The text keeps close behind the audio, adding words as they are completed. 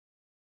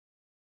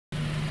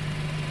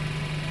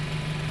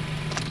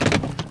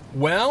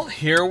Well,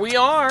 here we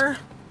are.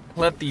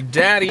 Let the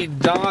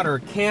daddy-daughter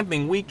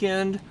camping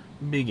weekend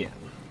begin.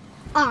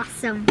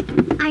 Awesome.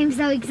 I'm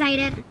so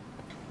excited.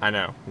 I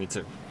know, me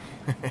too.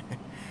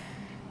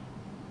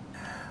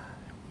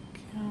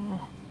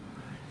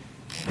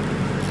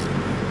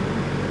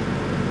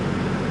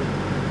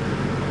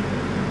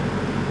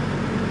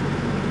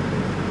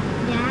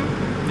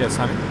 Dad, Yes,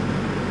 honey?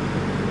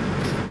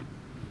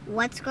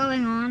 what's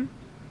going on?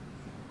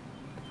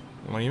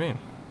 What do you mean?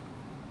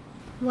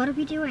 What are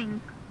we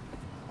doing?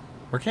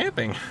 We're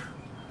camping.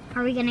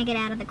 Are we gonna get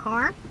out of the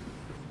car?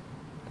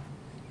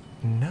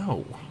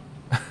 No.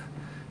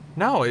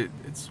 No,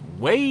 it's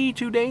way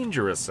too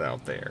dangerous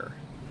out there.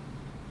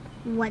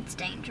 What's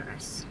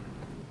dangerous?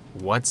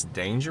 What's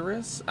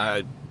dangerous?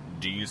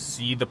 Do you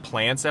see the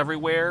plants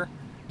everywhere?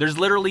 There's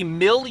literally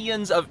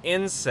millions of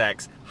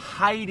insects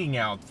hiding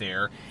out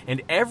there,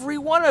 and every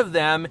one of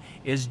them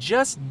is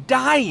just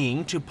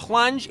dying to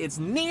plunge its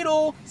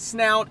needle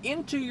snout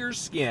into your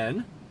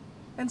skin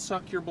and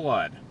suck your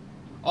blood.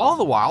 All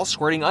the while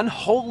squirting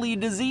unholy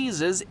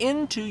diseases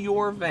into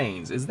your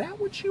veins. Is that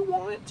what you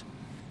want?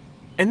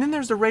 And then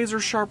there's the razor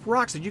sharp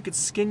rocks that you could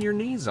skin your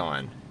knees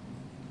on.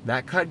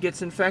 That cut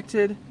gets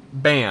infected,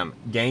 bam,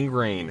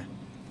 gangrene.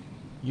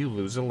 You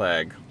lose a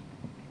leg.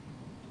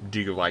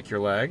 Do you like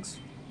your legs?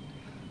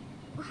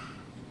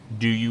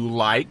 Do you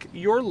like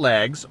your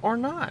legs or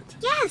not?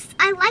 Yes,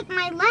 I like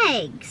my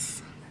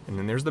legs. And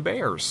then there's the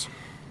bears,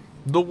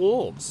 the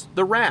wolves,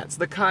 the rats,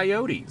 the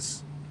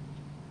coyotes,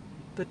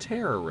 the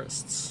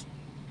terrorists.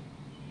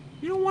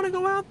 You don't want to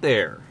go out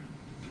there.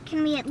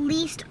 Can we at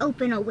least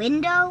open a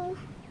window?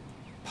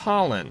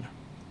 Pollen,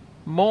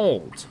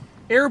 mold,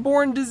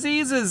 airborne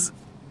diseases,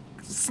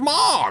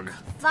 smog.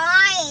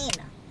 Fine.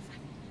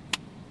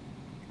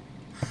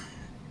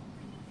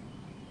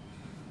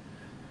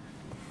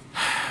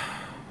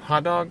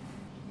 Hot dog?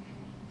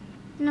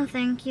 No,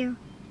 thank you.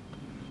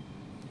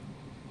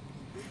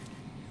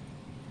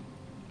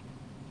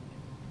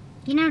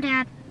 You know,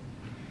 Dad,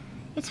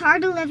 it's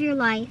hard to live your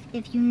life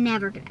if you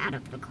never get out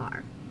of the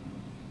car.